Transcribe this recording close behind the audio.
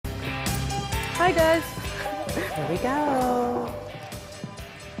Hi, guys. Here we go.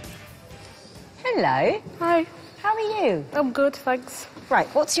 Hello. Hi. How are you? I'm good, thanks. Right,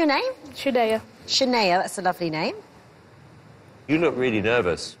 what's your name? Shanaya. Shanaya, that's a lovely name. You look really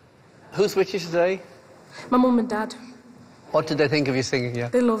nervous. Who's with you today? My mum and dad. What did they think of you singing, yeah?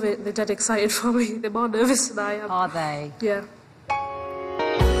 They love it. They're dead excited for me. They're more nervous than I am. Are they? Yeah.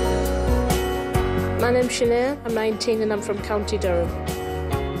 My name's Shanaya. I'm 19 and I'm from County Durham.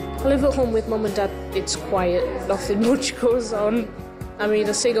 I live at home with mum and dad. It's quiet. Nothing much goes on. I mean,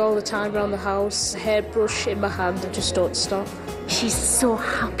 I sing all the time around the house, hairbrush in my hand, I just don't stop. She's so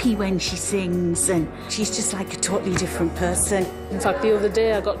happy when she sings and she's just like a totally different person. In fact, the other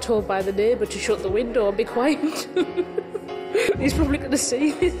day I got told by the neighbour to shut the window and be quiet. He's probably going to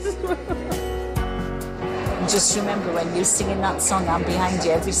see this. Just remember when you're singing that song, I'm behind you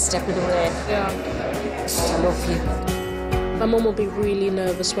every step of the way. Yeah. I love you. My mum will be really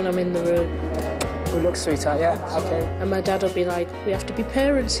nervous when I'm in the room. We look, sweetheart, yeah? OK. And my dad will be like, we have to be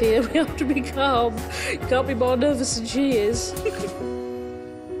parents here, we have to be calm. You can't be more nervous than she is.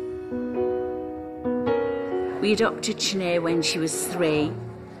 We adopted Shanaya when she was 3.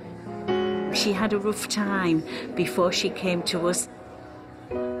 She had a rough time before she came to us.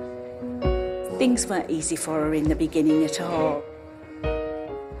 Things weren't easy for her in the beginning at all.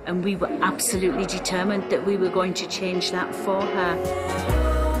 And we were absolutely determined that we were going to change that for her.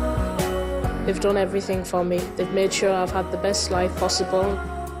 They've done everything for me. They've made sure I've had the best life possible.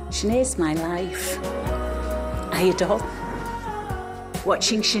 Shanaya's my life. I adore.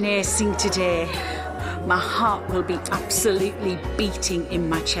 Watching Shanaya sing today, my heart will be absolutely beating in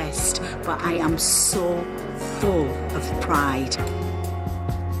my chest, but I am so full of pride.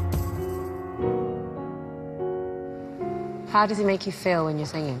 How does it make you feel when you're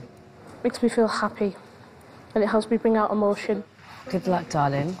singing? Makes me feel happy, and it helps me bring out emotion. Good luck,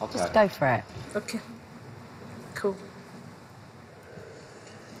 darling. Okay. Just go for it. Okay. Cool.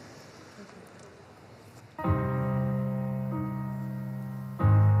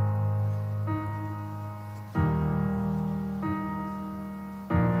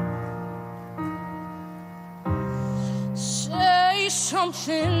 Say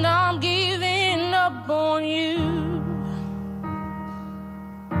something, I'm giving up on you.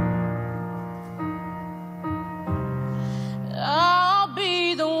 I'll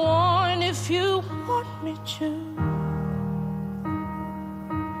be the one if you want me to.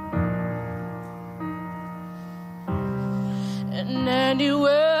 And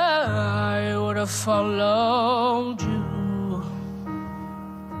anywhere I would have followed you.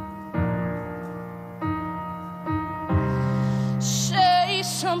 Say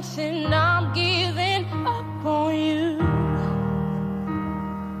something, I'm giving up on you.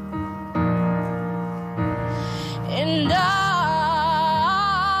 And I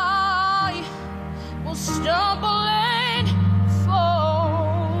will stumble and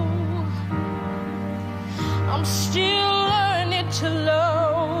fall. I'm still learning to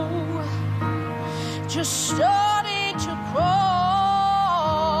love, just starting to crawl.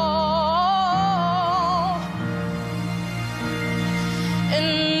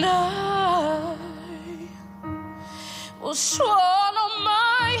 And I will swallow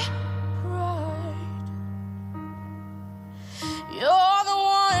my pride. You're the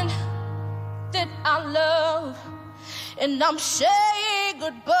one that I love, and I'm saying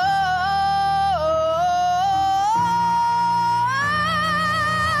goodbye.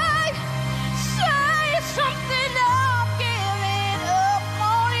 Say something, I'm giving up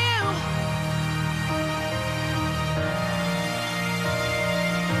on you.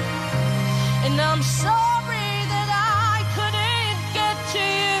 And I'm sorry that I couldn't get to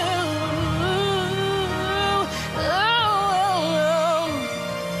you.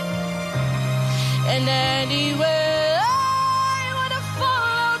 And anyway, I would have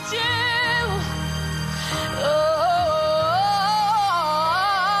followed you. Oh,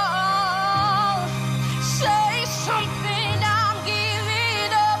 say something, I'm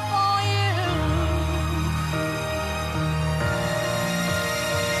giving up on you.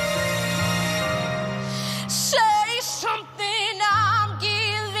 Say something, I'm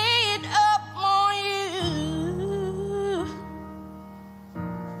giving up on you.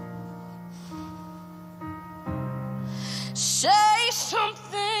 Say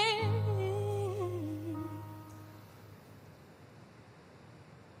something.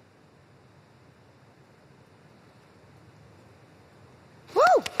 Woo!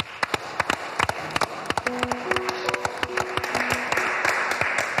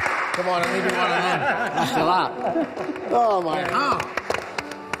 Come on, I need you one after that. Oh, my God.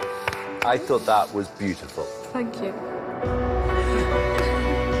 I thought that was beautiful. Thank you.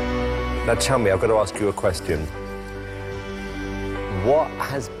 Now tell me, I've got to ask you a question. What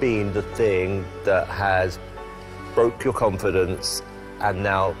has been the thing that has broke your confidence and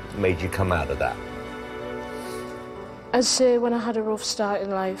now made you come out of that? I'd say when I had a rough start in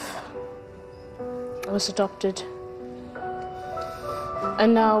life, I was adopted.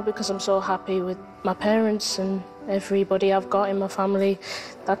 And now, because I'm so happy with my parents and everybody I've got in my family,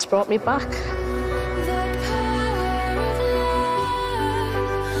 that's brought me back.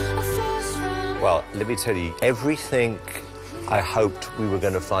 Well, let me tell you, everything I hoped we were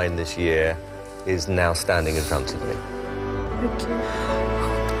going to find this year is now standing in front of me. Thank you.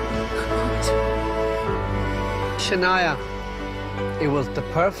 Shanaya, it was the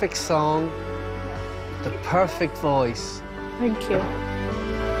perfect song, the perfect voice. Thank you.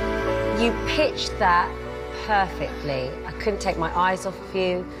 You pitched that perfectly. I couldn't take my eyes off of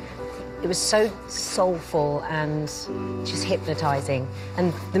you. It was so soulful and just hypnotising.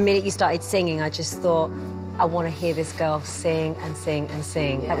 And the minute you started singing, I just thought, I want to hear this girl sing and sing and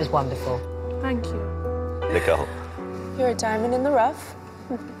sing. That was wonderful. Thank you. Nicole. You're a diamond in the rough.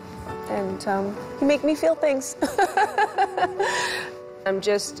 And you make me feel things. I'm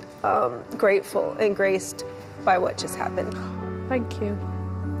just grateful and graced by what just happened. Thank you.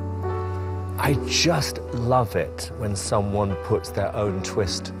 I just love it when someone puts their own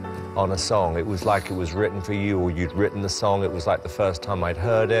twist on a song. It was like it was written for you, or you'd written the song. It was like the first time I'd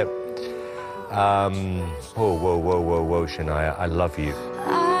heard it. Whoa, whoa, whoa, whoa, whoa, Shanaya, I love you.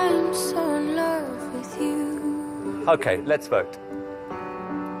 I'm so in love with you. Okay, let's vote.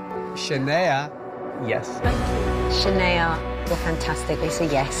 Shanaya, yes. Shania, you're fantastic. They say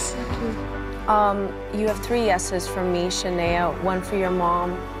yes. You have 3 yeses from me, Shanaya. 1 for your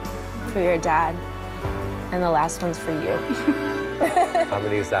mom, for your dad, and the last one's for you. How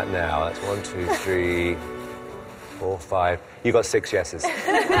many is that now? That's 1, 2, 3, 4, 5. You got 6 yeses. Come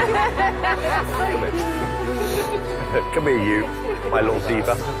here. Come here, you, my little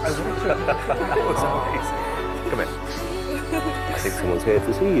diva. That was amazing. Come here. I think someone's here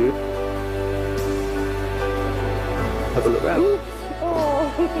to see you. Have a look round.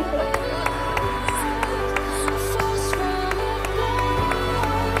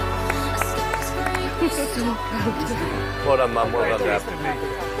 Well done, Mum. Well done, Dad.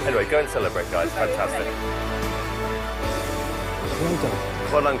 Anyway, go and celebrate, guys. Fantastic. Well done.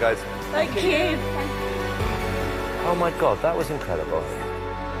 Well done, guys. Thank you. Oh, my God, that was incredible.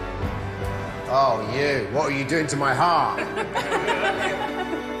 Oh, you. What are you doing to my heart?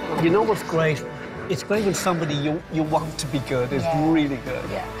 You know what's great? It's great when somebody you want to be good is really good.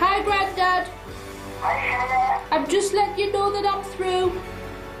 Yeah. Hi, Granddad. I've just let you know that I'm through.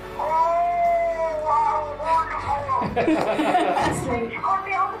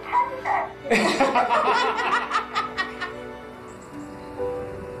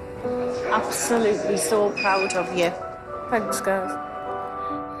 Absolutely so proud of you. Thanks, guys.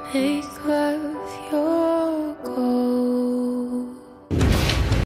 Make